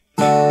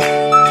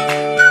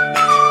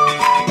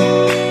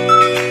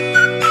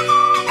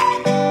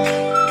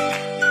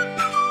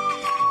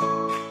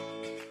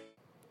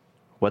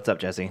What's up,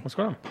 Jesse? What's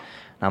going on?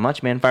 Not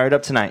much, man. Fired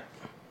up tonight.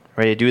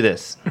 Ready to do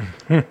this.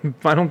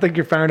 I don't think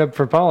you're fired up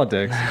for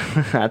politics.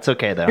 That's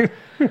okay, though.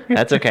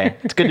 That's okay.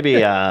 It's good to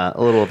be a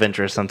little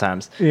adventurous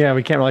sometimes. Yeah,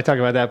 we can't really talk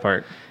about that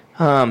part.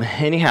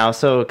 Anyhow,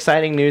 so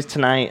exciting news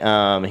tonight.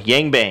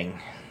 Yang Bang.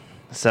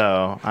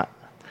 So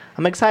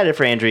I'm excited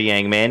for Andrew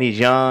Yang, man. He's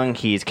young.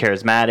 He's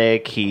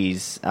charismatic. He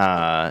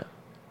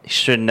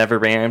should have never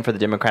ran for the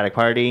Democratic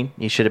Party.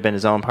 He should have been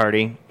his own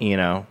party. You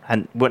know,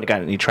 and wouldn't have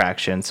gotten any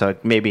traction. So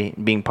maybe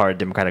being part of the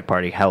Democratic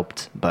Party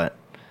helped, but.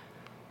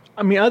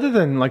 I mean, other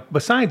than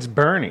besides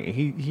Bernie,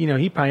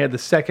 he probably had the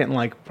second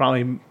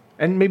probably,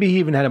 and maybe he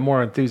even had a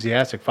more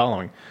enthusiastic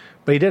following,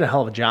 but he did a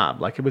hell of a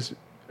job. It was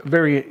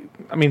very,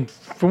 I mean,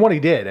 from what he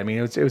did, I mean,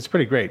 it was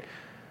pretty great.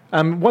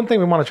 One thing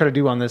we want to try to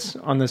do on this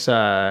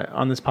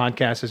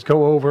podcast is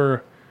go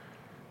over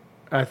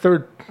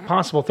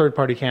possible third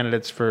party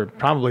candidates for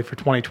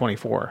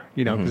 2024.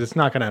 Because it's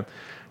not gonna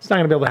be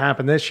able to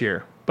happen this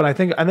year. But I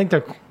think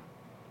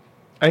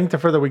the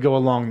further we go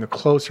along, the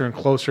closer and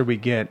closer we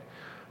get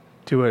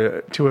to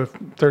a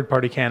third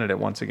party candidate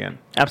once again.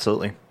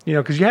 Absolutely.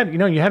 Because you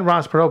had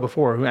Ross Perot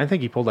before, who I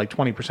think he pulled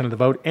 20% of the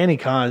vote, and he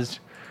caused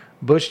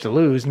Bush to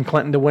lose and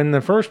Clinton to win in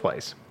the first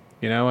place.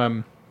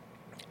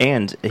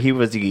 And he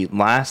was the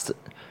last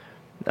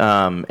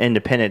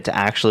independent to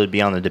actually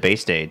be on the debate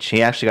stage.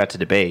 He actually got to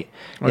debate.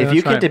 If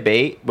you can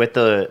debate with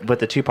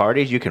the two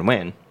parties, you can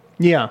win.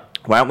 Yeah.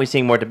 Why aren't we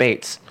seeing more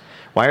debates?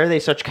 Why are they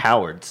such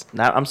cowards?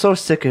 Now, I'm so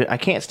sick of. I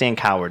can't stand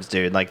cowards,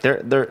 dude.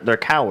 They're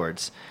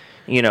cowards.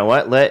 You know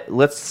what?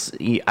 Let's.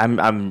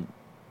 I'm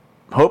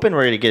hoping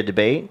we're going to get a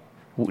debate.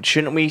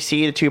 Shouldn't we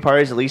see the two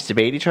parties at least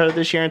debate each other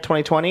this year in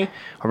 2020?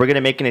 Are we going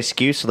to make an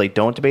excuse so they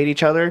don't debate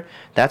each other?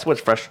 That's what's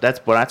frustrating.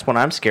 That's what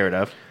I'm scared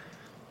of.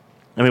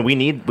 I mean, we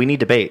need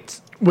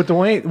debates. With the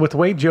way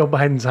Joe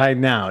Biden's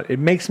hiding out, it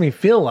makes me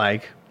feel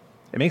like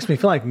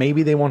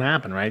maybe they won't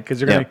happen, right? Because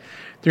they're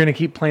gonna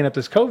keep playing up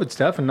this COVID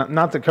stuff, and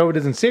not that COVID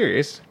isn't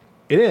serious.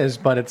 It is,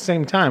 but at the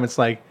same time, it's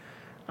I'm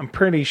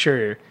pretty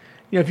sure,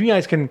 if you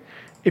guys can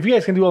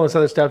do all this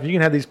other stuff, you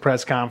can have these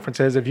press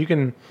conferences.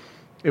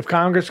 If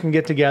Congress can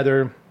get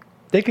together,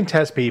 they can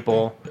test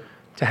people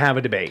to have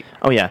a debate.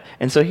 Oh, yeah.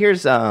 And so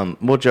here's,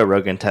 will Joe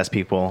Rogan test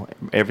people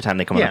every time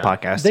they come on the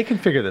podcast? They can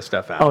figure this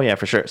stuff out. Oh, yeah,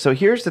 for sure. So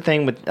here's the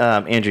thing with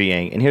Andrew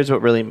Yang, and here's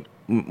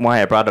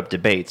why I brought up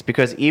debates.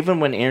 Because even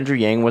when Andrew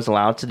Yang was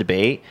allowed to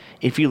debate,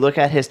 if you look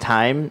at his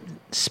time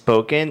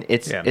spoken,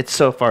 it's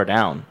so far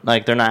down.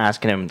 They're not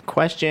asking him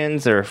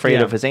questions. They're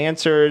afraid of his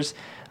answers.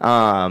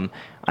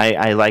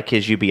 I like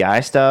his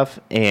UBI stuff,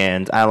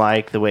 and I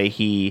like the way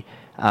he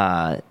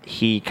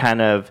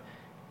kind of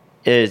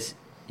is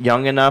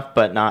young enough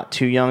but not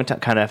too young to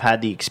kind of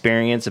had the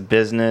experience of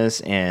business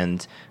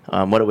and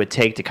what it would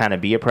take to kind of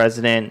be a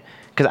president.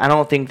 Because I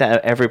don't think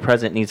that every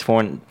president needs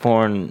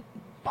foreign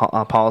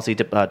policy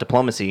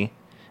diplomacy.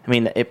 I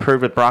mean, it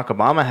proved that Barack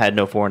Obama had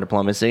no foreign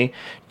diplomacy.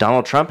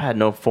 Donald Trump had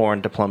no foreign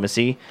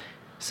diplomacy.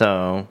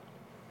 So,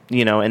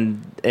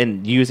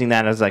 and using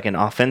that as an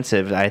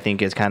offensive, I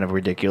think is kind of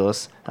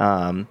ridiculous.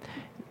 I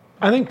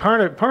think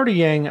part of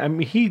Yang, I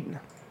mean,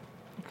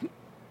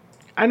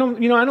 I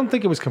don't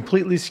think it was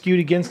completely skewed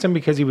against him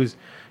because he was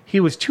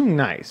too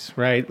nice,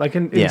 right?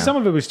 Some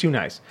of it was too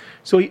nice.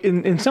 So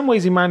in some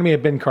ways he reminded me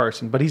of Ben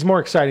Carson, but he's more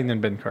exciting than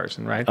Ben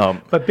Carson, right?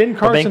 But Ben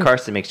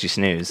Carson makes you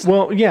snooze.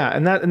 Well, yeah,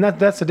 and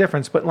that's the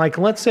difference. But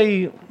let's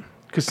say,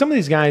 because some of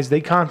these guys,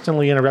 they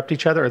constantly interrupt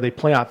each other or they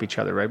play off each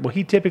other, right? Well,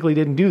 he typically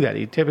didn't do that.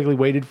 He typically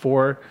waited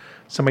for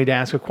somebody to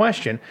ask a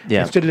question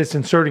instead of just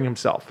inserting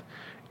himself.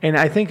 And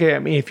I think,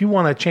 if you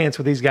want a chance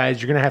with these guys,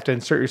 you're going to have to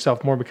insert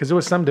yourself more, because there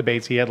was some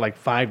debates he had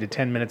 5 to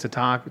 10 minutes of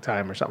talk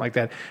time or something like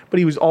that. But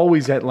he was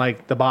always at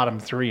the bottom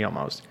 3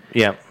 almost.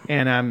 Yeah.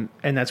 And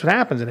that's what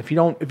happens. And if you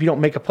don't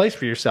make a place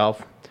for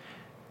yourself,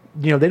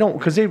 they don't,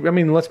 because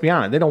let's be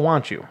honest, they don't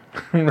want you,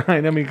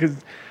 right? I mean,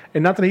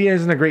 and not that he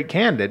isn't a great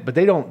candidate, but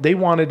they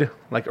wanted,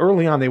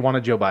 early on they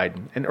wanted Joe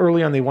Biden, and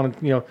early on they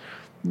wanted,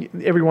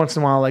 every once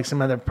in a while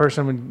some other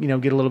person would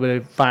get a little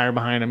bit of fire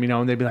behind them,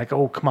 and they'd be like,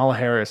 oh, Kamala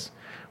Harris.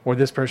 Or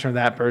this person or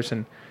that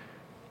person.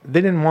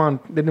 They didn't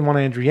want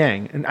Andrew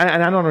Yang, and I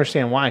don't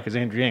understand why. Because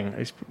Andrew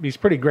Yang, he's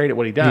pretty great at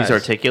what he does. He's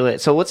articulate.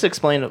 So let's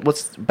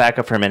back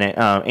up for a minute.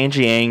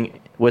 Andrew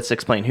Yang. Let's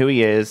explain who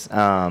he is.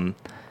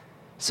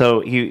 So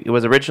he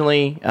was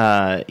originally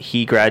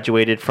he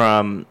graduated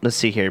from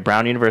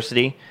Brown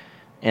University,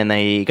 and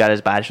he got his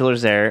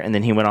bachelor's there, and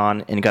then he went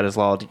on and got his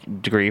law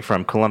degree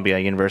from Columbia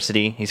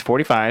University. He's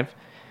 45,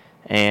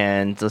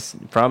 and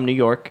from New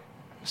York.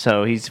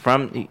 So he's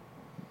from.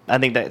 I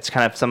think that's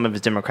kind of some of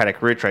his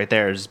Democratic roots right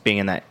there, is being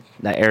in that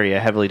area,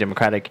 heavily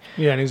Democratic.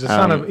 Yeah, and he's a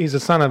son of a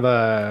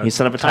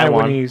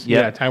Taiwanese,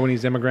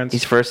 Taiwanese immigrants.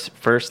 He's first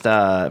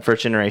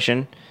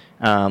generation.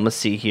 Let's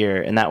see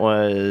here, and that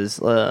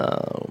was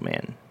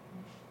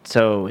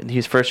So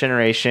he's first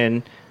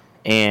generation,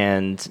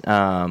 and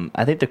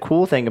I think the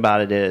cool thing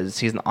about it is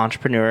he's an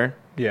entrepreneur.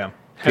 Yeah,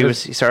 he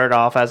started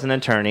off as an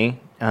attorney.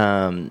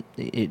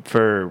 He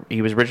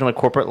was originally a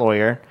corporate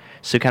lawyer.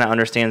 so he kind of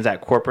understands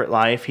that corporate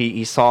life.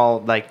 He saw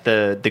like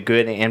the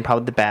good and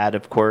probably the bad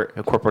of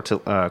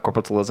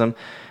corporatalism.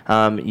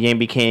 Yang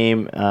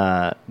became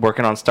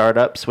working on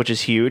startups, which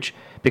is huge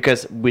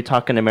because we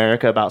talk in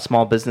America about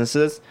small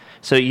businesses.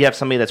 So you have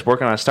somebody that's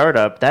working on a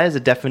startup. That is a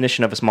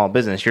definition of a small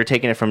business. You're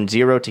taking it from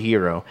zero to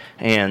hero,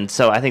 and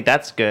so I think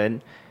that's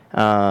good.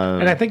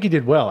 And I think he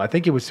did well. I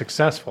think he was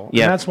successful.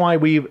 Yeah, and that's why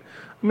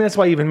that's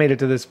why he even made it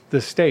to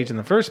this stage in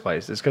the first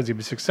place. Is because he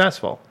was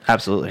successful.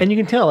 Absolutely. And you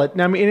can tell it.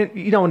 I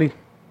mean,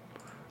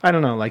 I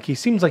don't know. Like he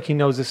seems like he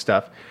knows his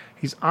stuff.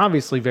 He's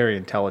obviously very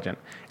intelligent.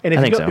 And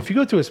if you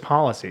go through his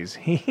policies,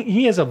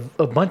 he has a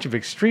bunch of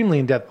extremely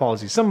in-depth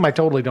policies. Some of them I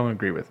totally don't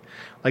agree with.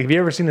 Like, have you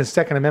ever seen his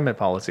Second Amendment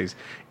policies?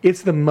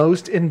 It's the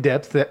most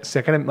in-depth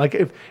Second. Like,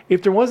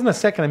 if there wasn't a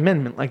Second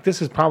Amendment, like this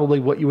is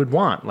probably what you would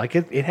want. Like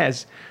it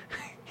has.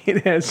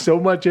 It has so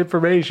much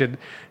information.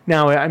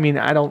 Now, I mean,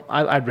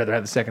 I'd rather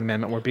have the Second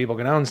Amendment where people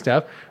can own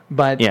stuff,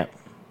 but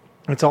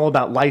it's all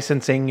about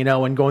licensing,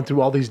 and going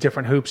through all these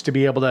different hoops to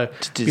be able to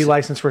be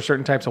licensed for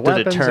certain types of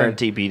weapons. To deter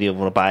to be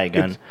able to buy a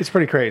gun. It's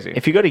pretty crazy.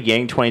 If you go to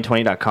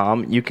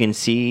yang2020.com, you can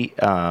see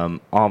all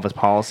of his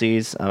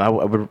policies. I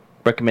would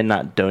recommend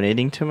not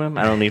donating to him.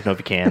 I don't even know if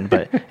you can,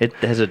 but it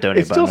has a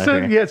donate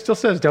button. Yeah, it still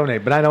says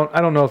donate, but I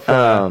don't know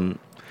if...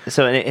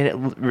 So it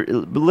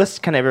lists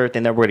kind of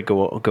everything that we're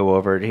going to go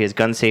over. He has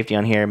gun safety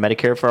on here,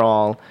 Medicare for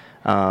all,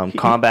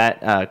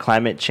 combat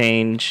climate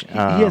change. He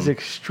has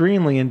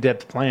extremely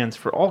in-depth plans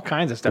for all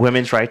kinds of stuff.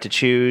 Women's right to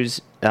choose,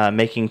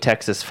 making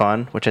Texas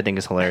fun, which I think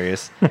is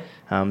hilarious.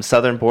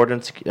 Southern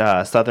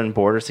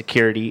border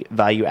security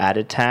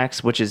value-added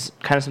tax, which is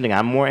kind of something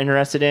I'm more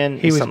interested in.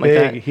 He was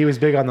big. He was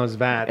big on those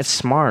VATs. It's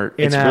smart.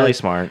 It's really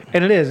smart.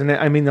 And it is. And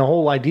I mean, the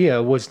whole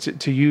idea was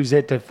to use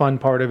it to fund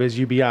part of his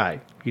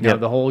UBI.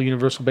 The whole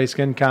universal basic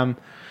income.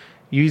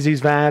 Use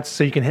these VATs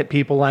so you can hit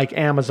people like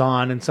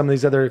Amazon and some of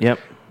these other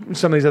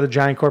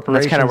giant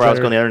corporations. That's kind of where I was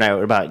going the other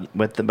night about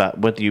with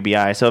the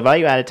UBI. So a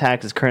value-added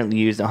tax is currently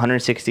used in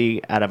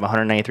 160 out of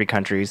 193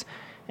 countries,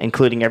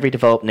 including every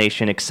developed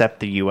nation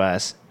except the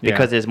U.S.,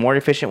 because it is a more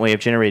efficient way of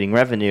generating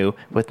revenue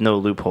with no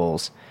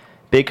loopholes.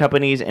 Big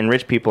companies and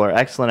rich people are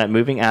excellent at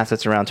moving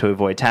assets around to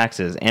avoid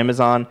taxes.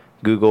 Amazon,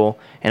 Google,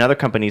 and other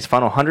companies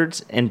funnel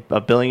hundreds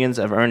of billions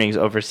of earnings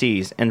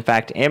overseas. In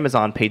fact,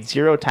 Amazon paid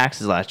 0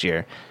 taxes last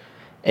year.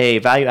 A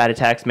value-added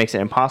tax makes it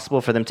impossible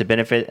for them to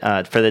benefit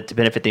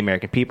the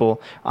American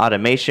people,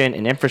 automation,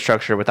 and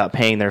infrastructure without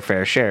paying their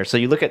fair share. So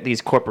you look at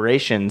these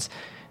corporations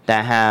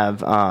that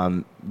have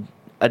a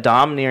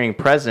domineering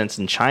presence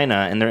in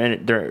China, and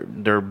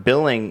they're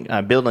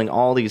building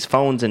all these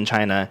phones in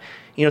China.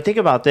 Think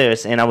about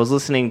this. And I was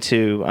listening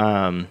to.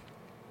 I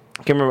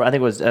can't remember. I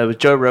think it was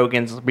Joe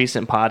Rogan's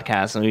recent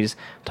podcast, and he's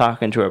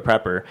talking to a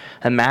prepper.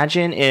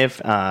 Imagine if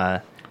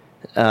a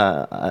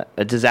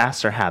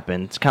disaster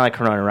happened. It's kind of like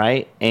Corona,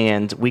 right?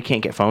 And we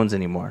can't get phones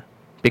anymore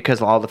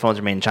because all the phones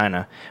are made in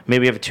China.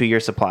 Maybe we have a 2-year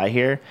supply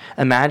here.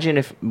 Imagine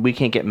if we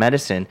can't get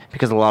medicine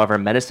because a lot of our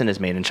medicine is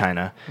made in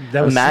China.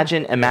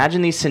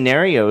 Imagine these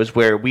scenarios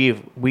where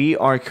we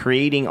are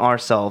creating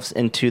ourselves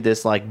into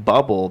this like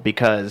bubble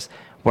because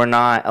we're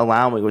not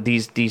allowing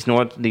these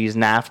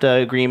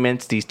NAFTA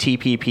agreements, these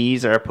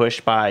TPPs are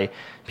pushed by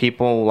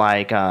people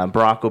like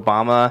Barack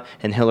Obama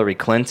and Hillary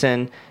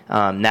Clinton.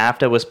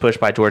 NAFTA was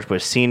pushed by George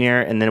Bush Sr.,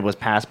 and then it was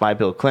passed by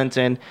Bill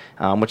Clinton,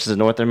 which is the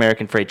North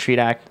American Free Trade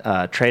Act.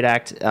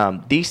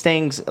 These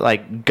things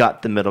like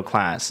gut the middle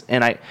class,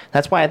 and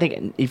that's why I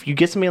think if you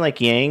get somebody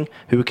like Yang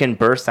who can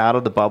burst out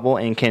of the bubble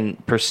and can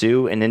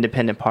pursue an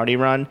independent party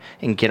run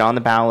and get on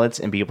the ballots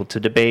and be able to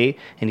debate,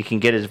 and he can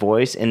get his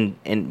voice, and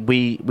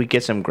we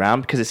get some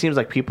ground because it seems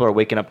like people are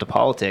waking up to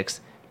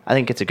politics. I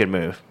think it's a good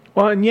move.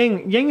 Well, and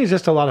Yang is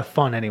just a lot of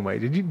fun anyway.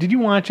 Did you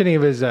watch any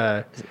of his?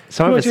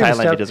 Some of his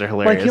sideline videos are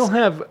hilarious. Like he'll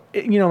have,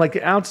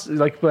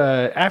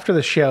 after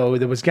the show,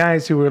 there was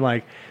guys who were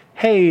like,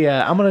 "Hey,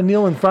 I'm gonna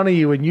kneel in front of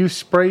you and you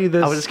spray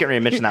this." I was just getting ready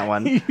to mention that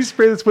one. You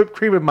spray this whipped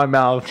cream in my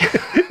mouth,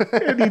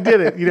 and he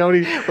did it.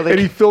 And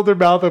he filled their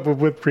mouth up with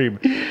whipped cream,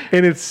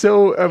 and it's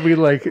so. I mean,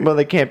 like, well,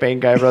 the campaign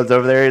guy runs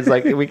over there. He's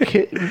like, "We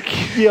can't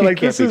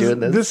doing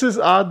this. This is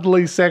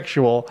oddly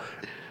sexual."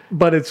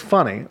 But it's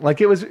funny.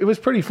 Like it was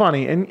pretty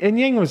funny. And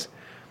Yang was,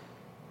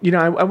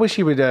 I wish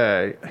he would.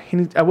 I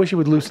wish he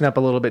would loosen up a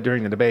little bit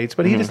during the debates.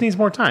 But he just needs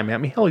more time. I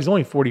mean, hell, he's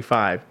only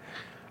 45,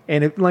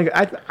 and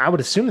I would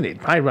assume that he'd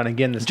probably run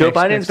again this. Joe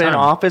Biden's been in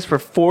office for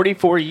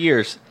 44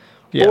 years.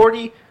 Yeah.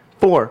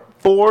 44.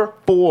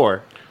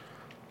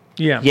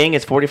 Yeah. Yang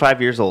is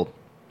 45 years old.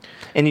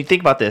 And you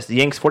think about this: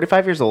 Yang's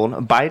 45 years old.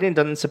 Biden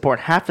doesn't support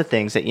half the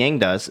things that Yang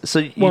does.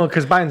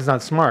 Because Biden's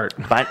not smart.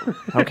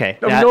 Okay.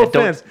 No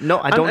offense.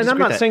 I don't. And I'm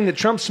not saying that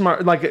Trump's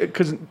smart. Like,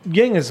 because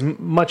Yang is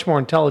much more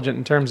intelligent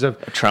in terms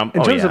of Trump.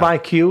 In terms of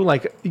IQ,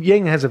 like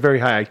Yang has a very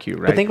high IQ,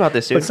 right? But think about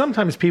this, dude. But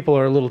sometimes people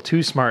are a little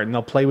too smart and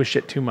they'll play with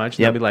shit too much.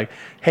 They'll be like,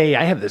 "Hey,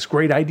 I have this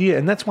great idea,"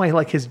 and that's why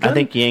his gun. I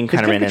think Yang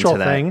kind of ran into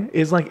that. Thing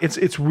is like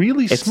it's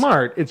really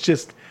smart. It's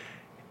just.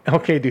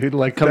 Okay, dude.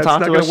 Like, come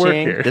talk to us,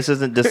 Yang. This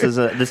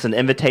is an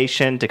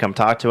invitation to come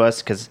talk to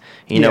us because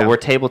we're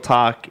table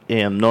talk,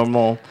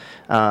 normal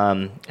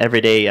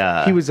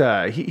everyday. He was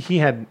he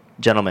had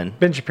gentleman.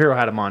 Ben Shapiro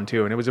had him on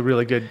too, and it was a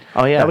really good.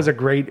 Oh yeah, it was a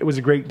great.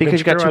 Because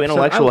you got two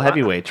intellectual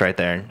heavyweights right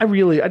there.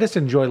 I just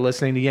enjoy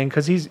listening to Yang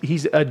because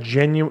he's a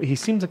genuine. He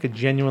seems like a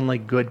genuinely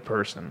good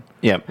person.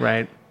 Yeah.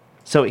 Right.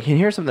 So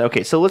here's something.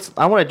 Okay, so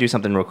I want to do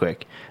something real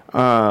quick.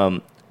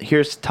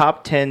 Here's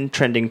top 10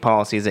 trending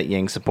policies that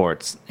Yang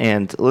supports,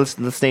 and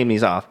let's name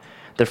these off.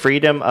 The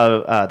freedom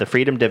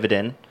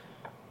dividend.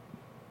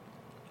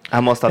 I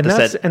almost thought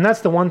and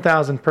that's the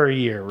 1,000 per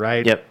year,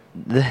 right? Yep.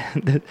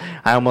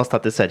 I almost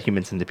thought this said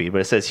human centipede,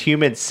 but it says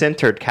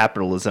human-centered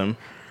capitalism.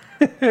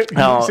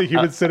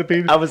 Human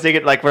centipede. I was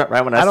thinking right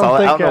when I saw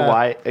it. I don't know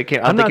why.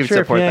 I'm not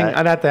sure if Yang.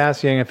 I'd have to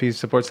ask Yang if he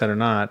supports that or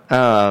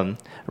not.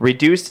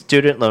 Reduced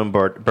student loan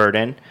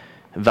burden,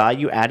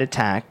 value-added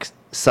tax,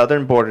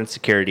 southern border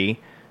security,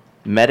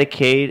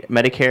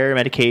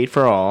 Medicaid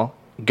for all,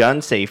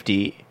 gun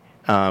safety,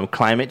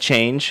 climate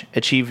change,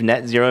 achieve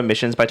net zero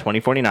emissions by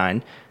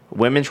 2049.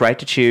 Women's right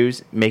to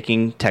choose,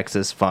 making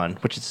Texas fun,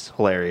 which is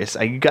hilarious.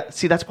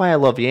 That's why I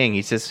love Yang.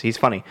 He's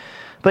funny.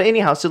 But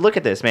anyhow, so look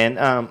at this, man.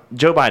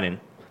 Joe Biden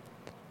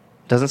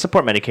doesn't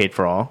support Medicare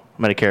for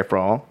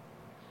all.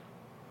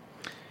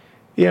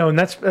 Yeah, and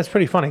that's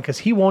pretty funny because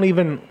he won't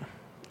even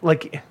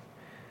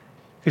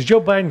because Joe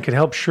Biden could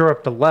help shore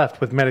up the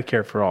left with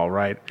Medicare for all,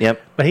 right?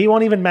 Yep. But he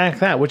won't even back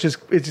that, which is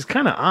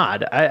kind of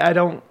odd.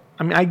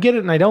 I get it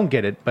and I don't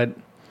get it, but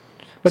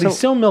he's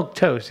still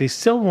milquetoast. He's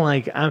still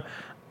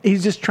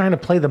he's just trying to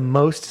play the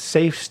most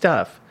safe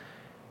stuff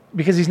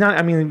because he's not.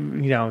 I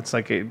mean, it's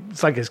like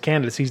his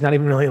candidacy. He's not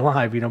even really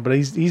alive, but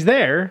he's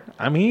there.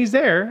 I mean, he's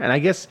there, and I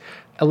guess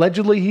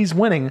allegedly he's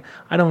winning.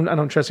 I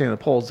don't trust any of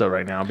the polls though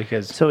right now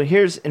because. So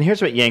here's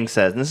what Yang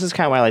says, and this is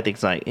kind of why I like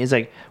things like he's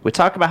like we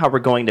talk about how we're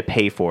going to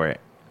pay for it,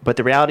 but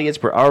the reality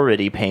is we're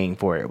already paying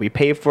for it. We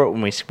pay for it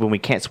when we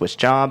can't switch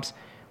jobs.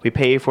 We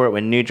pay for it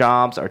when new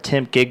jobs are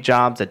temp gig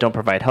jobs that don't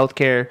provide health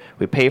care.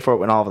 We pay for it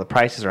when all of the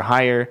prices are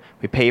higher.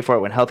 We pay for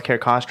it when healthcare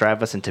costs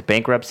drive us into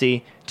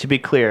bankruptcy. To be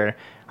clear,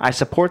 I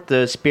support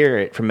the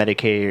spirit for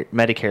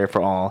Medicare for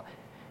all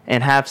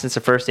and have since the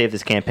first day of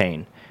this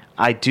campaign.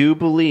 I do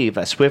believe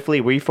that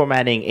swiftly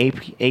reformatting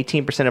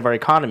 18% of our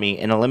economy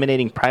and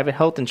eliminating private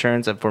health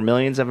insurance for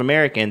millions of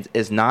Americans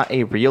is not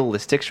a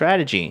realistic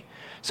strategy.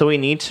 So we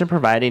need to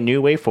provide a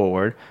new way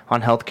forward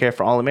on healthcare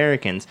for all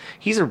Americans.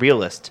 He's a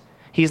realist.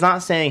 He's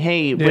not saying,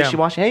 hey,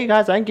 wishy-washy, hey,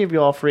 guys, I can give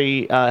you all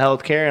free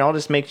health care, and I'll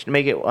just make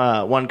it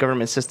one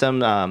government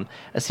system, a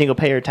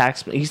single-payer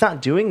tax. He's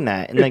not doing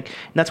that. And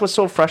that's what's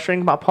so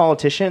frustrating about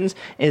politicians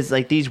is,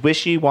 these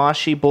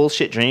wishy-washy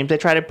bullshit dreams they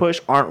try to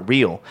push aren't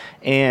real.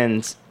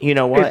 And you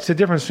know what? It's the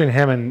difference between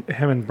him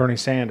and Bernie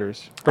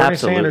Sanders. Bernie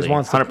Sanders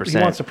wants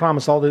 100%. To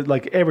promise all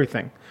the,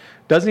 everything.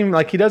 Not even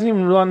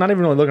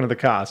really looking at the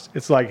cost.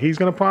 It's like he's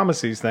going to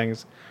promise these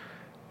things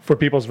for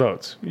people's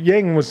votes.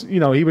 Yang was,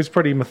 he was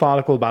pretty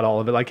methodical about all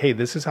of it. Like, hey,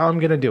 this is how I'm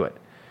going to do it.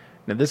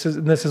 Now, this is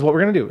what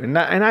we're going to do. And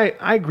I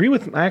agree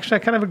with. Actually, I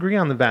kind of agree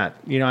on that.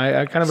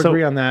 I kind of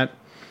agree on that.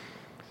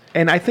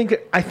 And I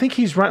think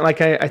he's right.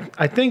 Like,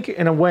 I think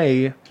in a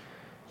way,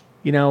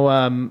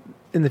 in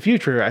the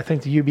future, I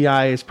think the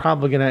UBI is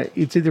probably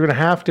it's either going to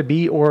have to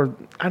be, or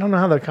I don't know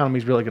how the economy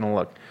is really going to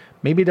look.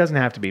 Maybe it doesn't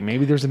have to be.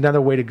 Maybe there's another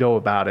way to go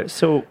about it.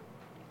 So.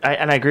 I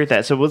agree with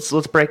that. So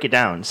let's break it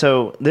down.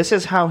 So this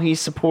is how he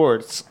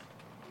supports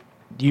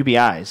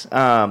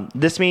UBIs.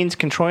 This means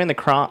controlling the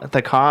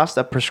cost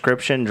of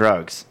prescription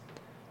drugs.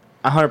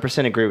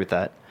 100% agree with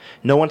that.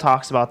 No one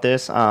talks about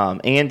this.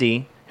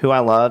 Andy, who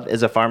I love,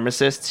 is a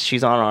pharmacist.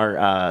 She's on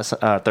our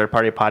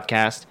third-party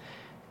podcast,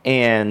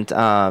 and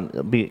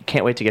we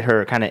can't wait to get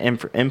her kind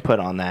of input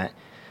on that.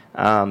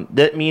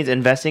 That means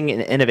investing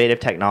in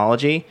innovative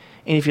technology.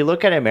 And if you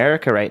look at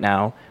America right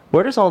now,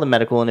 where does all the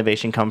medical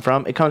innovation come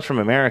from? It comes from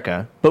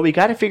America. But we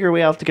got to figure a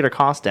way out to get our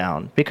costs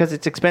down because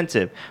it's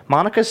expensive.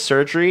 Monica's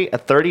surgery, a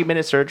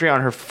 30-minute surgery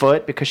on her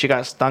foot because she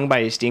got stung by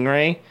a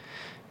stingray,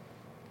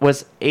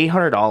 was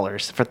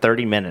 $800 for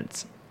 30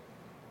 minutes.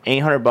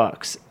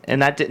 $800.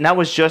 And that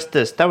was just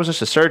this. That was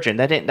just a surgeon.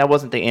 That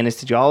wasn't the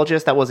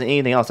anesthesiologist. That wasn't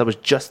anything else. That was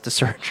just the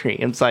surgery.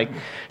 And it's like,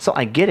 so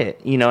I get it.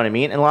 You know what I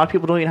mean? And a lot of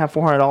people don't even have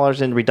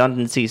 $400 in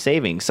redundancy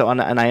savings. So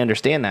and I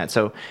understand that.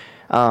 So.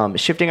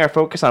 Shifting our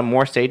focus on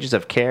more stages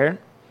of care.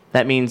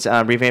 That means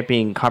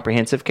revamping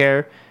comprehensive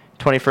care.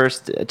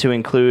 21st, to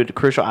include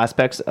crucial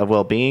aspects of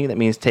well-being. That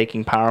means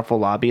taking powerful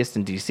lobbyists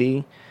in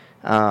D.C.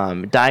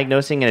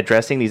 Diagnosing and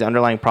addressing these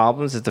underlying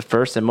problems is the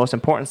first and most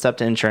important step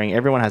to ensuring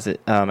everyone has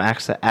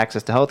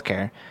access to health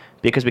care,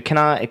 because we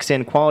cannot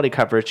extend quality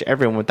coverage to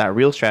everyone without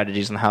real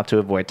strategies on how to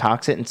avoid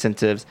toxic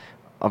incentives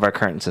of our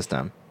current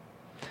system.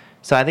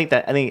 So I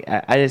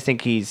just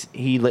think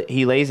he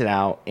lays it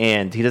out,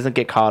 and he doesn't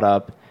get caught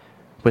up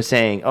with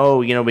saying, oh,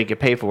 we could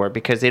pay for it,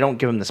 because they don't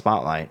give him the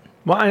spotlight.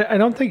 Well, I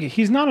don't think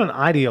he's not an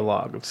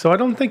ideologue, so I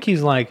don't think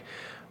he's like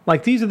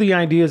these are the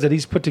ideas that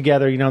he's put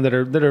together,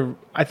 that are.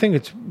 I think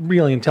it's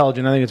really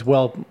intelligent. I think it's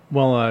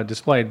well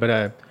displayed,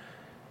 but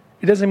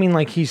it doesn't mean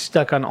like he's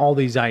stuck on all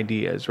these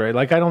ideas, right?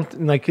 Like I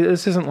don't like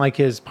this isn't like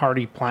his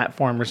party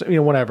platform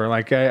or whatever.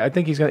 Like I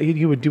think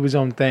he would do his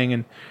own thing,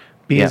 and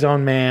be his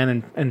own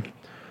man, and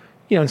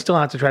and still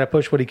have to try to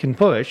push what he can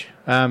push.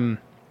 I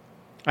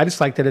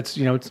just like that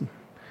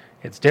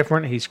it's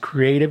different. He's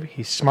creative.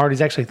 He's smart.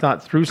 He's actually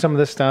thought through some of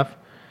this stuff.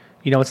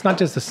 It's not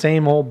just the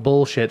same old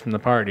bullshit from the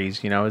parties.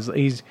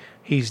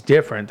 He's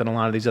different than a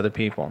lot of these other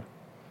people.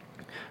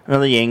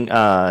 Another Yang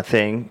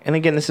thing, and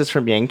again, this is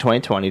from Yang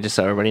 2020, just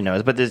so everybody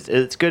knows, but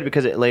it's good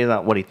because it lays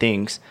out what he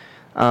thinks.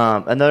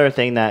 Another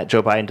thing that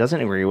Joe Biden doesn't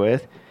agree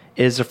with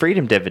is the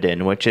freedom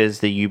dividend, which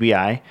is the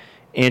UBI.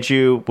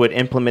 Andrew would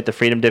implement the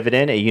freedom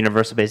dividend, a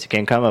universal basic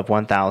income of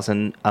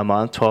 $1,000 a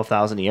month,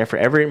 $12,000 a year for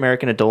every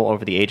American adult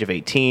over the age of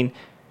 18.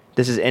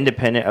 This is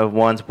independent of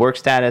one's work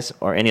status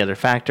or any other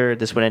factor.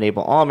 This would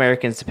enable all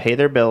Americans to pay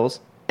their bills,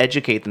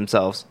 educate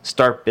themselves,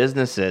 start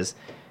businesses,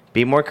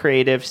 be more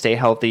creative, stay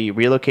healthy,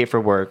 relocate for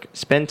work,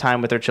 spend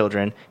time with their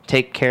children,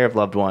 take care of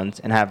loved ones,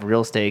 and have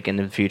real stake in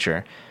the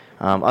future.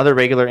 Other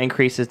regular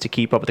increases to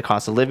keep up with the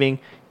cost of living.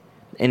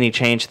 Any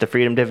change to the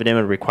freedom dividend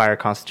would require a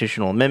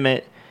constitutional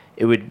amendment.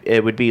 It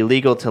would be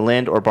illegal to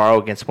lend or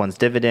borrow against one's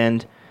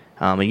dividend.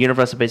 A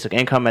universal basic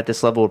income at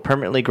this level would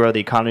permanently grow the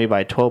economy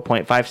by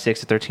 12.56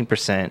 to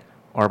 13%,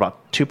 or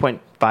about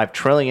 $2.5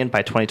 trillion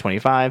by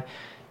 2025.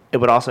 It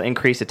would also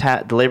increase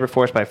the labor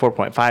force by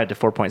 4.5 to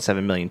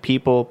 4.7 million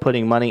people,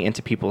 putting money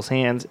into people's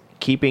hands,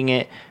 keeping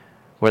it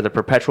with a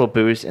perpetual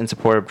boost in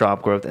support of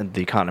job growth and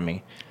the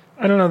economy.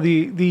 I don't know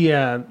the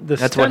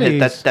that's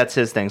studies. That's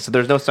his thing. So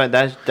there's no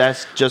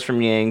that's just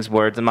from Yang's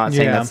words. I'm not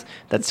saying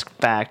that's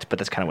fact, but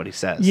that's kind of what he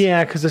says.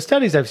 Yeah, because the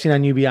studies I've seen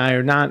on UBI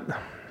are not.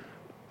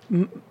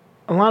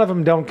 A lot of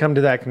them don't come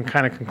to that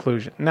kind of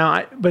conclusion.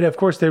 Now, but of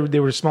course they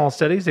were small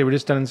studies. They were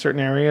just done in certain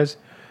areas.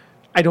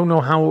 I don't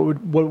know how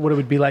what it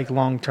would be like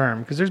long term,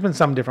 because there's been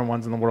some different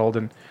ones in the world,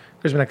 and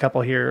there's been a couple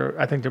here.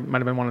 I think there might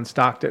have been one in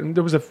Stockton.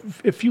 There was a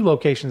few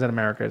locations in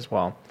America as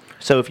well.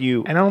 So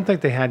and I don't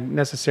think they had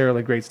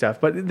necessarily great stuff,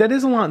 but that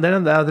is a lot.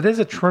 That is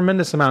a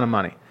tremendous amount of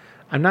money.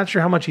 I'm not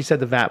sure how much he said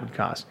the VAT would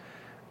cost,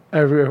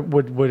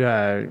 would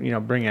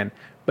bring in.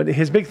 But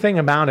his big thing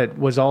about it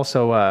was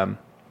also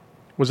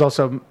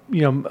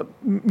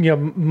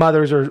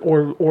mothers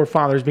or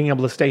fathers being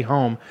able to stay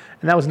home,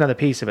 and that was another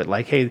piece of it.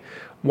 Like, hey,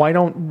 why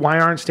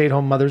aren't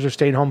stay-at-home mothers or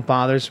stay-at-home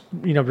fathers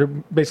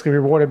basically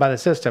rewarded by the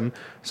system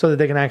so that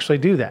they can actually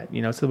do that,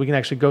 so that we can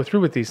actually go through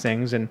with these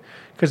things, and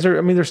because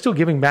they're still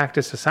giving back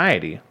to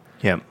society.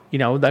 Yeah.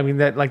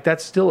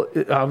 That's still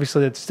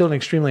obviously that's still an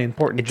extremely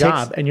important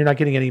job, and you're not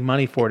getting any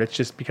money for it. It's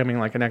just becoming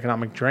like an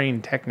economic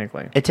drain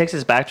technically. It takes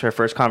us back to our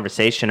first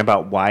conversation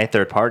about why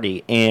third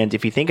party, and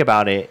if you think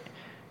about it,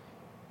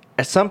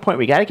 at some point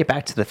we got to get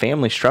back to the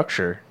family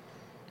structure.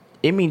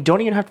 I mean, don't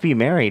even have to be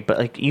married, but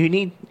like you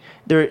need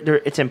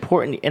it's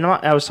important. And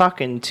I was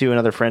talking to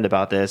another friend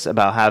about this,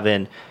 about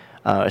having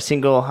a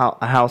single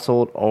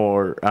household,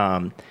 or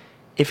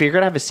if you're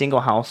gonna have a single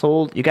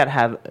household, you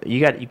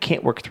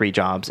can't work 3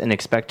 jobs and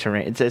expect to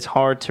it's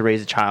hard to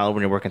raise a child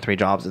when you're working 3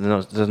 jobs and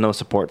there's no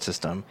support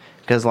system,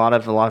 because a lot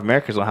of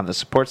Americans don't have the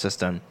support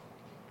system.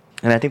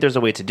 And I think there's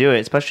a way to do it,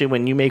 especially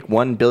when you make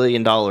 $1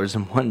 billion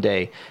in one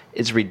day.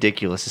 It's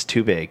ridiculous. It's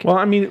too big. Well,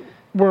 I mean,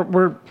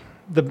 we're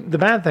the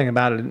bad thing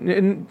about it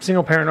in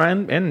single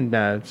parent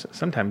and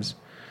sometimes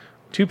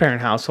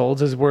 2-parent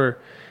households is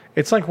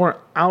it's like we're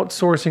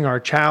outsourcing our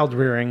child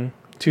rearing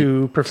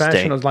to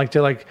professionals, like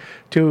to a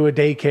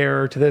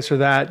daycare or to this or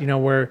that,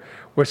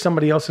 where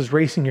somebody else is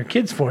raising your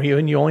kids for you,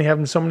 and you only have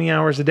them so many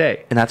hours a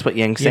day. And that's what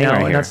Yang's saying right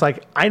here. And that's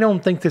like, I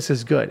don't think this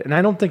is good, and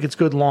I don't think it's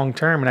good long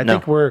term. And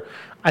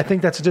I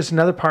think that's just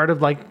another part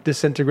of like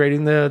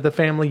disintegrating the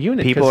family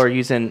unit. People are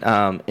using,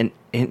 and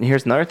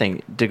here's another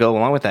thing to go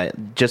along with that.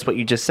 Just what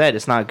you just said,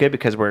 it's not good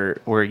because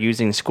we're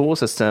using school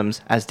systems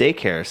as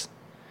daycares.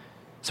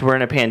 So we're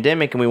in a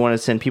pandemic and we want to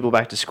send people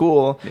back to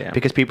school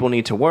because people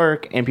need to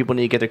work and people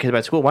need to get their kids back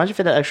to school. Why don't you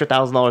fit that extra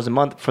 $1,000 a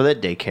month for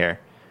that daycare?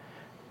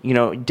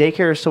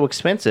 Daycare is so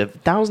expensive.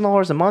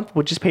 $1,000 a month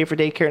would just pay for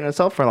daycare in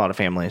itself for a lot of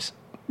families.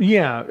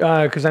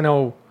 Yeah, because I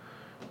know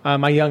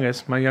my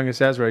youngest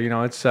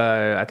Ezra. It's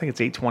I think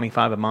it's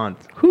 $825 a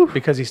month. Whew.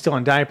 Because he's still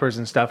in diapers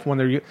and stuff. When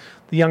the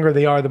younger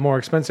they are, the more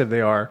expensive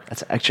they are.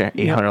 That's extra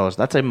 $800.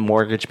 That's a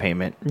mortgage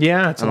payment.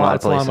 Yeah, it's a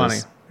lot of money.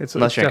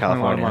 Unless you're in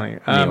California, a lot of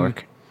money. New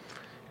York.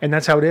 And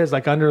that's how it is.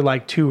 Like under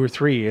like 2 or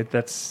 3,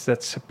 that's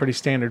a pretty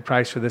standard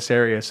price for this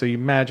area. So you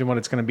imagine what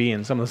it's going to be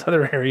in some of those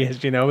other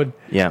areas,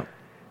 Yeah.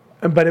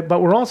 But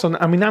we're also,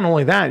 I mean, not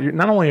only that,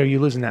 not only are you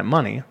losing that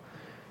money,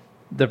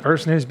 the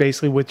person who's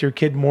basically with your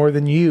kid more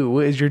than you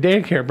is your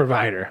daycare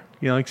provider.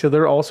 So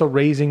they're also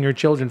raising your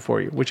children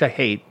for you, which I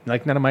hate.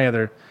 Like none of my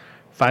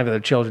 5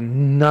 other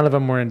children, none of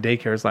them were in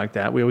daycares like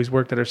that. We always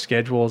worked at our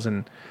schedules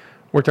and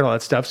worked at all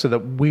that stuff so that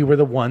we were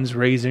the ones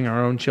raising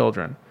our own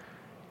children.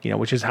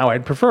 Which is how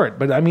I'd prefer it.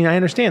 But I mean, I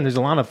understand there's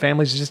a lot of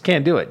families that just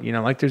can't do it.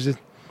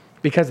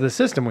 Because of the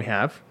system we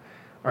have,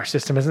 our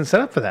system isn't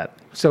set up for that.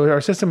 So our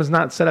system is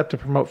not set up to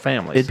promote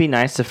families. It'd be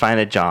nice to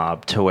find a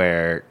job to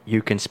where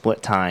you can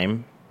split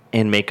time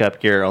and make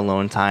up your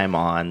alone time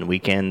on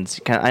weekends.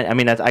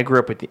 I grew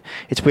up with,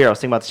 it's weird. I was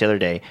thinking about this the other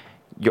day.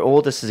 Your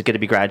oldest is going to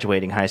be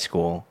graduating high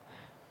school.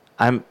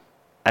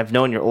 I've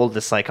known your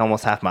oldest like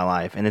almost half my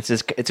life, and it's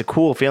a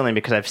cool feeling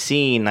because I've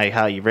seen like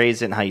how you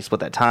raise it and how you split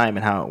that time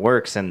and how it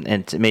works, and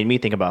it made me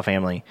think about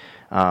family.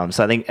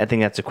 So I think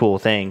that's a cool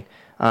thing.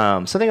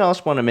 Something I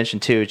also want to mention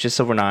too, just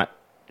so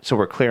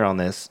we're clear on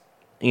this.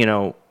 You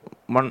know,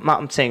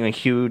 I'm saying a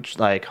huge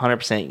like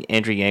 100%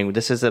 Andrew Yang.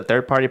 This is a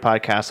third party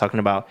podcast talking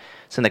about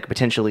something that could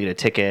potentially get a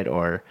ticket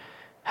or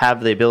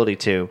have the ability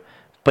to.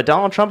 But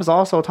Donald Trump has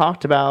also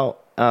talked about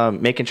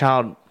making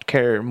child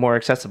care more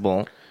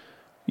accessible.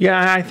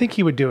 Yeah, I think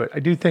he would do it. I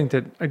do think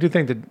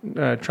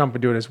that Trump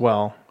would do it as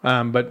well,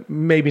 but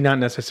maybe not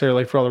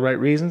necessarily for all the right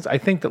reasons. I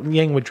think that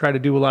Yang would try to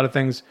do a lot of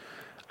things.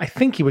 I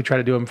think he would try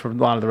to do them for a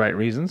lot of the right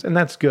reasons, and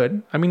that's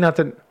good. I mean, not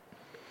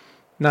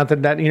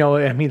that you know.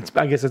 I mean,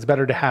 I guess it's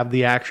better to have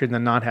the action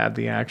than not have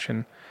the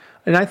action.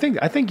 And I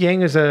think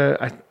Yang is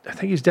I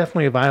think he's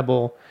definitely a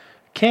viable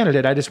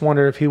candidate. I just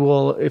wonder if he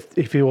will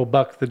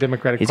buck the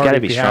Democratic Party. He's got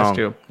to be if he strong. Has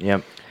to.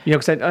 Yep. You know,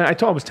 because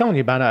I was telling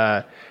you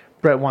about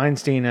Brett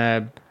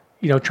Weinstein.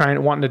 You know,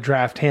 wanting to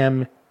draft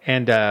him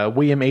and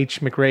William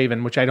H.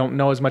 McRaven, which I don't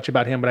know as much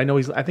about him, but I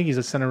think he's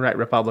a center-right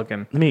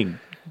Republican. Let me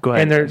go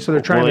ahead. And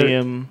they're trying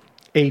William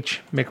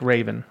H.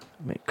 McRaven.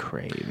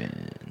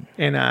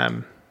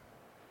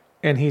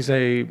 And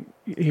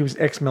he was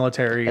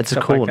ex-military. That's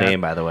a cool name,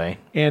 by the way.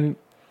 And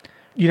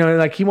you know,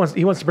 like he wants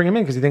to bring him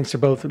in because he thinks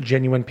they're both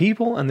genuine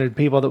people, and they're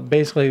people that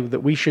basically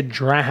that we should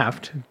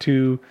draft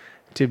to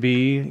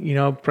be, you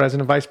know,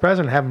 president, vice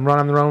president, have them run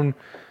on their own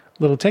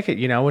little ticket,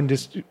 you know, and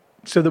just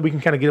so that we can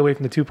kind of get away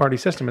from the two-party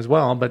system as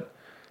well. But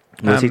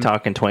was he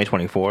talking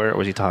 2024 or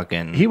was he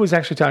talking? He was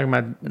actually talking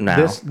about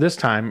now. this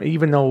time,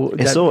 even though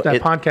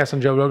that podcast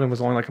on Joe Rogan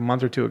was only like a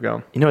month or two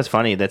ago. You know, it's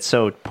funny. That's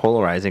so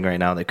polarizing right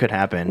now. That could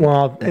happen.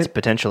 Well, it's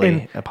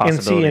potentially a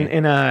possibility.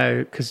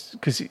 Because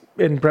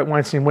Brett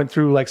Weinstein went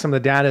through like some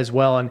of the data as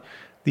well, and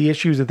the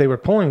issues that they were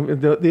pulling,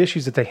 the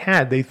issues that they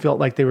had, they felt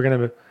like they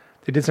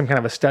did some kind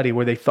of a study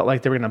where they felt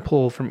like they were going to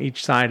pull from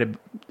each side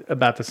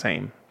about the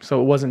same.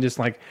 So it wasn't just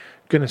like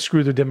going to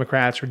screw the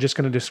Democrats or just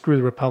going to screw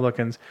the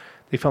Republicans.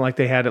 They felt like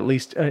they had at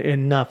least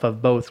enough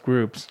of both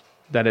groups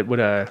that it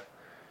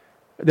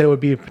would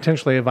be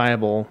potentially a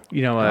viable,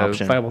 you know,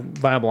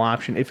 viable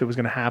option if it was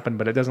going to happen.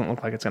 But it doesn't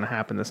look like it's going to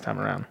happen this time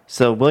around.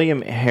 So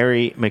William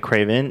Harry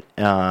McRaven,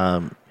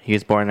 he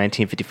was born in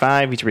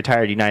 1955. He's a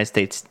retired United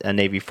States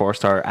Navy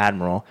 4-star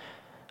admiral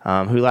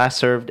who last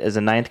served as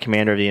the 9th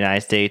commander of the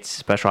United States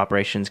Special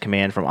Operations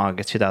Command from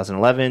August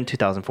 2011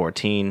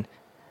 2014.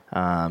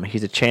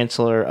 He's a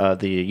chancellor of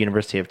the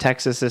University of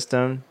Texas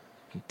system.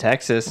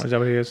 Texas. Is that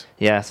what he is?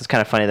 Yeah, so it's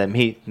kind of funny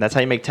that's how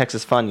you make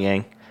Texas fun,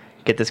 Yang.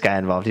 Get this guy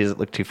involved. He doesn't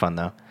look too fun,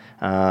 though.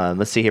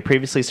 Let's see. He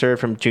previously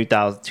served from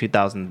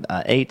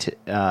 2008 to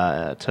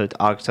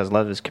August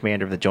 2011 as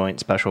commander of the Joint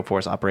Special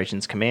Force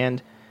Operations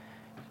Command,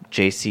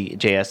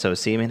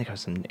 JSOC. Man, they got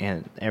some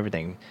and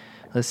everything.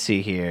 Let's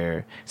see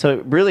here.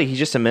 So really, he's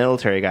just a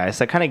military guy.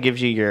 So that kind of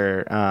gives you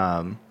your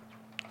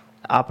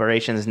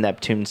Operations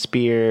Neptune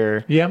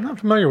Spear. Yeah, I'm not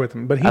familiar with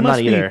him, but I'm not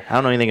either. I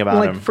don't know anything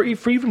about him.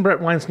 For even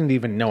Brett Weinstein to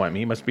even know him,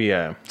 he must be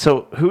a.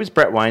 So who's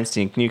Brett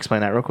Weinstein? Can you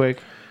explain that real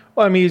quick?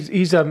 Well, I mean,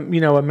 he's a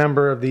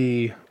member of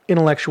the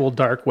intellectual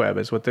dark web,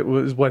 is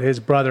what his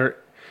brother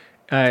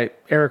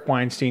Eric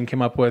Weinstein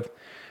came up with.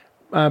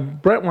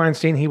 Brett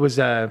Weinstein, he was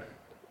I'm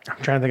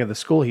trying to think of the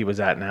school he was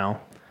at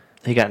now.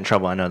 He got in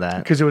trouble. I know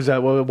that because it was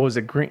what was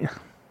it? Green.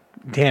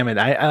 Damn it!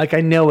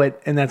 I know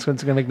it, and that's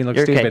what's going to make me look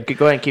stupid. Okay.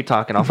 Go ahead and keep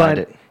talking. I'll find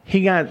it.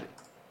 He got,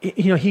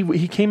 you know,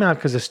 he came out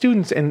because the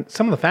students and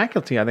some of the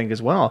faculty, I think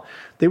as well,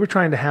 they were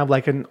trying to have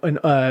like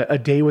a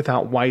day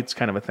without whites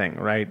kind of a thing,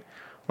 right?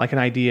 Like an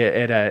idea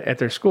at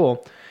their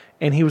school,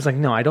 and he was like,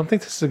 "No, I don't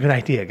think this is a good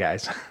idea,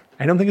 guys.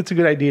 I don't think it's a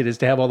good idea just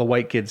to have all the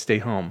white kids stay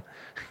home."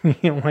 You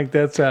know, like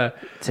that's So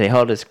he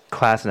held his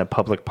class in a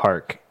public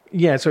park.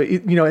 Yeah, so you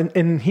know,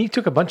 and he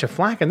took a bunch of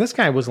flack, and this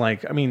guy was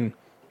like, I mean.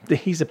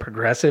 He's a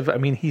progressive. I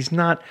mean, he's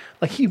not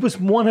like he was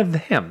one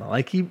of them.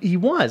 Like he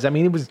was. I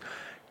mean, it was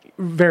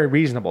very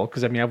reasonable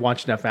because I mean, I've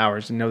watched enough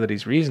hours to know that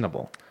he's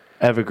reasonable.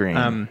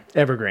 Evergreen.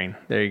 Evergreen.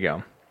 There you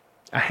go.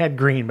 I had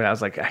green, but I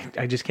was like,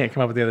 I just can't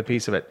come up with the other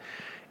piece of it.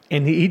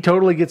 And he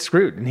totally gets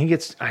screwed. And he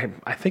gets. I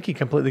think he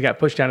completely got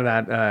pushed out of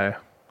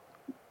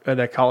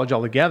that college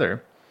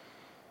altogether.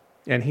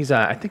 And he's.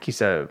 I think he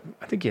has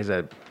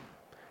a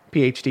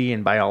PhD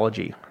in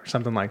biology or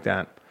something like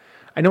that.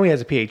 I know he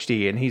has a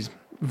PhD, and he's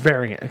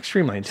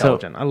extremely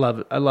intelligent. So, I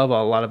love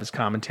a lot of his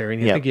commentary,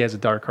 and I think he has a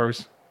Dark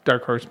Horse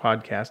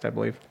podcast, I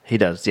believe. He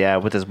does, yeah,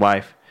 with his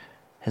wife.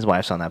 His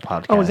wife's on that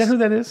podcast. Oh, is that who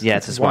that is? Yeah,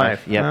 it's his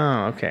wife. Yep.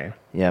 Oh, okay.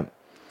 Yep.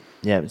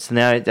 Yeah. So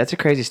now that's a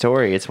crazy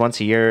story. It's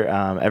once a year.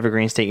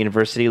 Evergreen State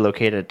University,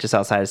 located just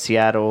outside of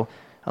Seattle,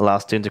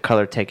 allows students of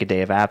color to take a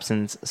day of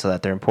absence so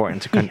that their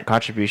important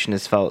contribution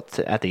is felt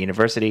at the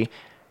university.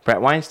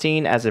 Brett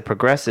Weinstein, as a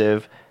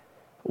progressive,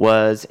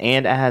 was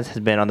and has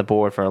been on the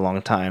board for a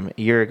long time.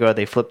 A year ago,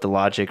 they flipped the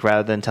logic.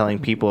 Rather than telling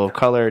people of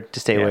color to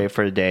stay away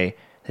for a day,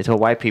 they told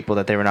white people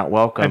that they were not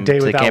welcome to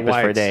the campus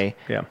for a day.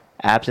 Yeah.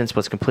 Absence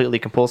was completely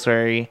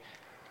compulsory,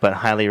 but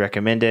highly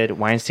recommended.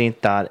 Weinstein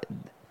thought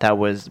that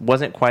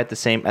wasn't quite the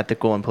same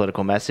ethical and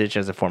political message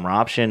as a former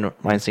option.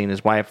 Weinstein and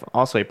his wife,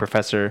 also a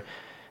professor,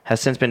 has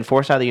since been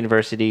forced out of the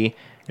university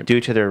due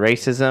to their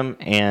racism,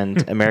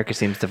 and America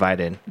seems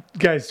divided.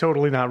 Guy's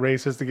totally not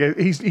racist. The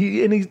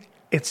guy,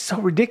 it's so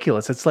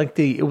ridiculous. It's like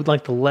the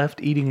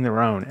left eating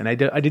their own, and I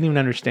didn't even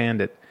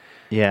understand it.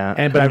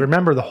 Yeah, but I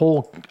remember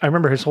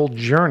his whole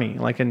journey,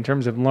 like in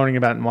terms of learning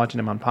about and watching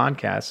him on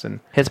podcasts, and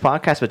his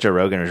podcast with Joe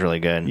Rogan was really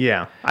good.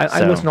 Yeah,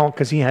 I listen to all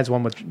because he has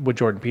one with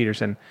Jordan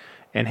Peterson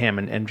and him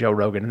and Joe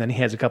Rogan, and then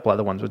he has a couple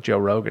other ones with Joe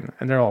Rogan,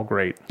 and they're all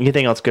great.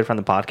 Anything else good from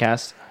the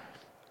podcast?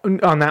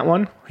 On that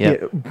one, yeah,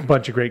 a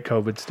bunch of great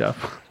COVID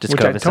stuff. Just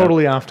COVID stuff.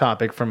 Totally off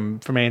topic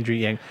from Andrew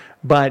Yang,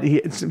 but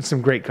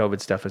some great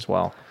COVID stuff as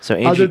well. So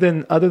other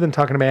than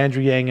talking about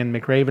Andrew Yang and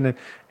McRaven,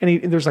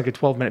 there's like a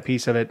 12-minute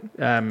piece of it,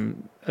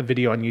 a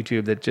video on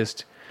YouTube that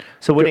just.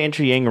 So would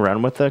Andrew Yang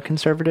run with the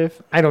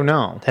conservative? I don't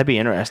know. That'd be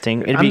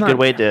interesting. It'd be a good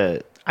way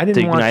to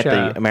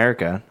unite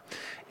America.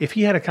 If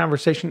he had a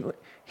conversation,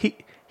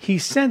 he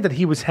said that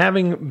he was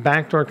having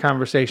backdoor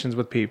conversations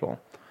with people.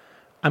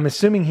 I'm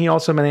assuming he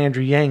also meant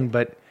Andrew Yang,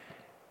 but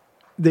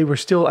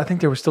I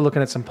think they were still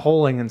looking at some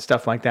polling and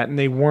stuff like that, and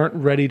they weren't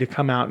ready to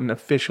come out and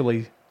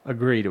officially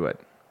agree to it,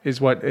 is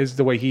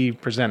the way he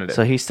presented it.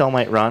 So he still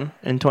might run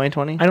in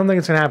 2020? I don't think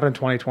it's going to happen in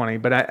 2020,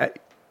 but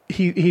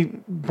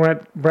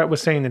Brett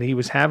was saying that he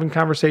was having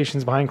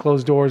conversations behind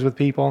closed doors with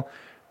people,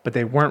 but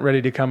they weren't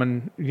ready to come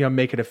and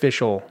make it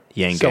official.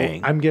 Yang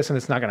Gang. I'm guessing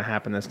it's not going to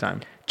happen this time.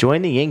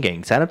 Join the Yang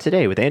Gang. Sign up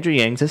today with Andrew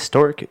Yang's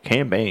historic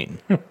campaign.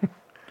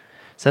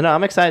 So no,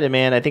 I'm excited,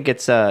 man. I think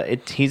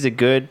he's a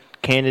good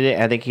candidate.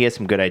 I think he has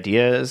some good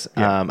ideas.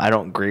 Yeah. I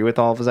don't agree with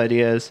all of his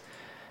ideas.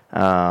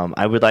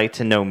 I would like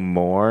to know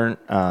more.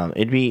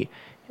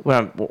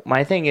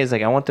 My thing is,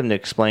 like, I want them to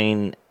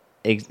explain.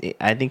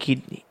 I think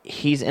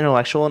he's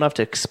intellectual enough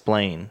to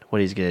explain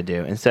what he's going to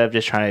do instead of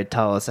just trying to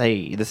tell us,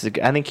 hey, this is.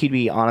 I think he'd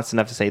be honest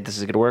enough to say this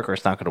is going to work or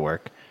it's not going to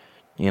work.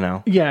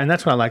 Yeah, and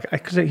that's what I like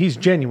because he's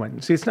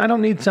genuine. See, I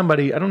don't need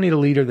a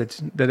leader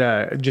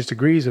that just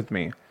agrees with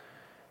me.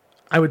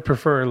 I would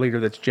prefer a leader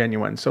that's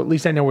genuine. So at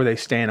least I know where they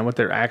stand and what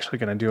they're actually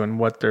going to do and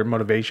what their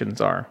motivations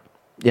are.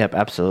 Yep,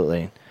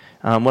 absolutely.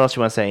 What else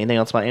you want to say? Anything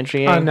else about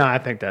Andrew Yang? No, I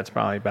think that's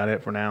probably about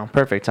it for now.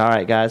 Perfect. All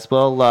right, guys.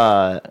 Well,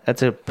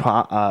 that's a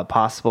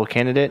possible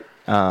candidate.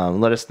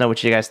 Let us know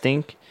what you guys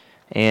think,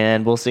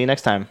 and we'll see you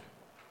next time.